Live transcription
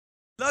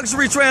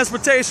Luxury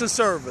transportation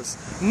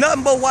service.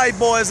 Nothing but white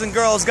boys and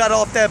girls got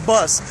off that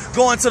bus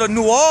going to the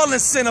New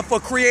Orleans Center for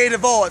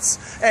Creative Arts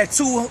at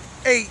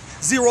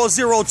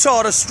 2800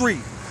 Charter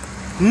Street.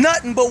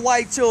 Nothing but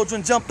white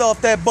children jumped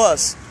off that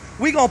bus.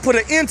 We gonna put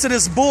an end to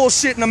this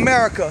bullshit in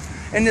America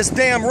and this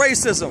damn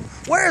racism.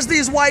 Where's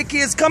these white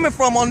kids coming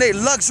from on their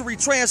luxury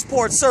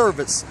transport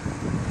service?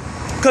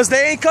 Cause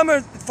they ain't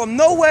coming from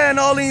nowhere in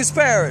Orleans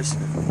Parish.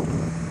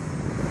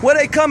 Where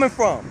they coming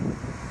from?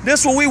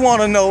 This is what we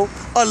want to know.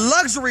 A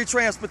luxury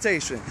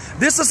transportation.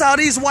 This is how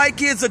these white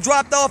kids are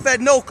dropped off at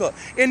NOCCA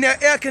in their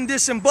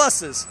air-conditioned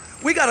buses.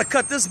 We got to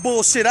cut this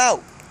bullshit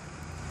out.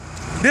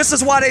 This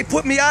is why they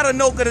put me out of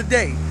NOCCA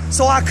today.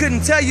 So I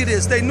couldn't tell you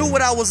this. They knew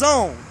what I was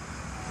on.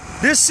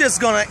 This shit's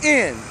going to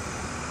end.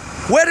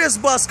 Where this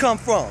bus come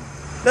from?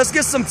 Let's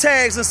get some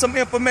tags and some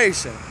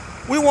information.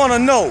 We want to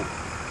know.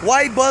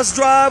 White bus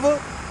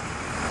driver,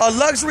 a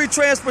luxury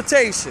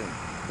transportation.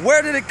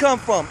 Where did it come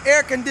from?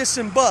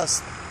 Air-conditioned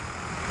bus.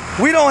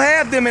 We don't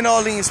have them in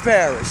Orleans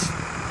Parish.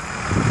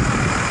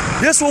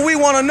 This is what we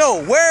want to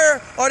know.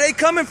 Where are they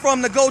coming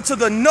from to go to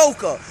the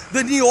NOCCA,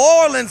 the New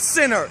Orleans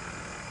Center,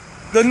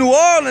 the New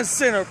Orleans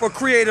Center for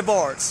Creative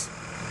Arts?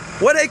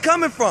 Where they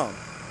coming from?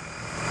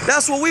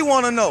 That's what we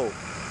want to know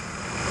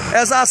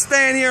as I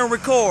stand here and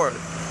record.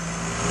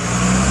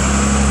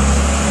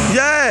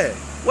 Yeah,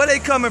 where they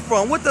coming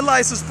from? What the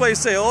license plate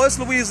say? Oh, it's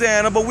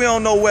Louisiana, but we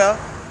don't know where.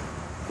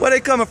 Where they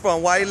coming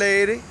from? White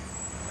lady?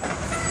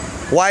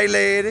 White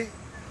lady?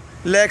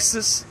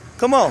 Lexus.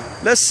 Come on,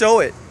 let's show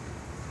it.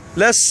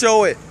 Let's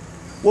show it.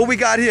 What we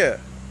got here?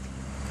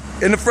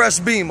 In the fresh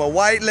Beamer,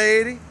 white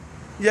lady.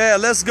 Yeah,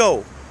 let's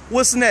go.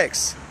 What's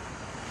next?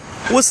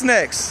 What's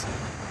next?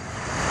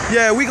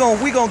 Yeah, we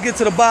gonna get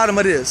to the bottom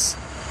of this.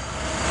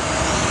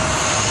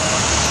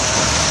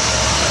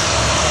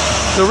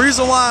 The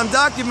reason why I'm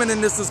documenting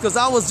this is because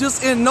I was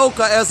just in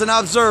NOCCA as an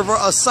observer,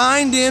 a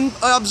signed-in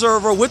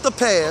observer with a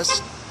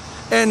pass,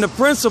 and the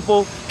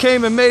principal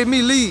came and made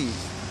me leave.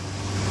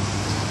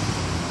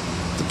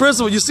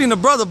 Principal, you seen the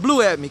brother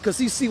blew at me because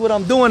he see what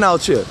I'm doing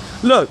out here.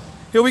 Look,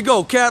 here we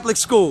go, Catholic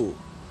school.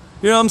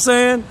 You know what I'm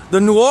saying?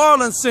 The New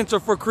Orleans Center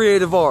for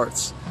Creative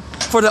Arts.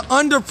 For the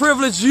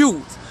underprivileged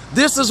youth.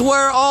 This is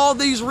where all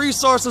these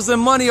resources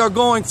and money are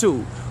going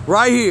to.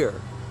 Right here.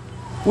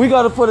 We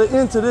got to put an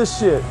end to this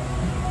shit.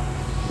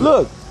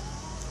 Look,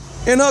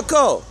 in her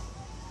car,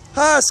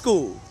 high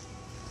school,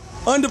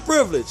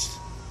 underprivileged.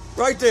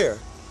 Right there,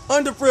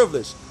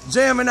 underprivileged.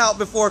 Jamming out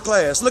before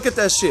class. Look at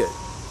that shit.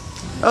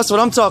 That's what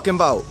I'm talking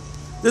about.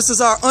 This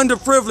is our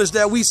underprivileged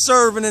that we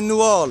serving in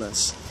New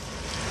Orleans.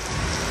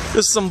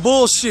 This is some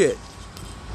bullshit.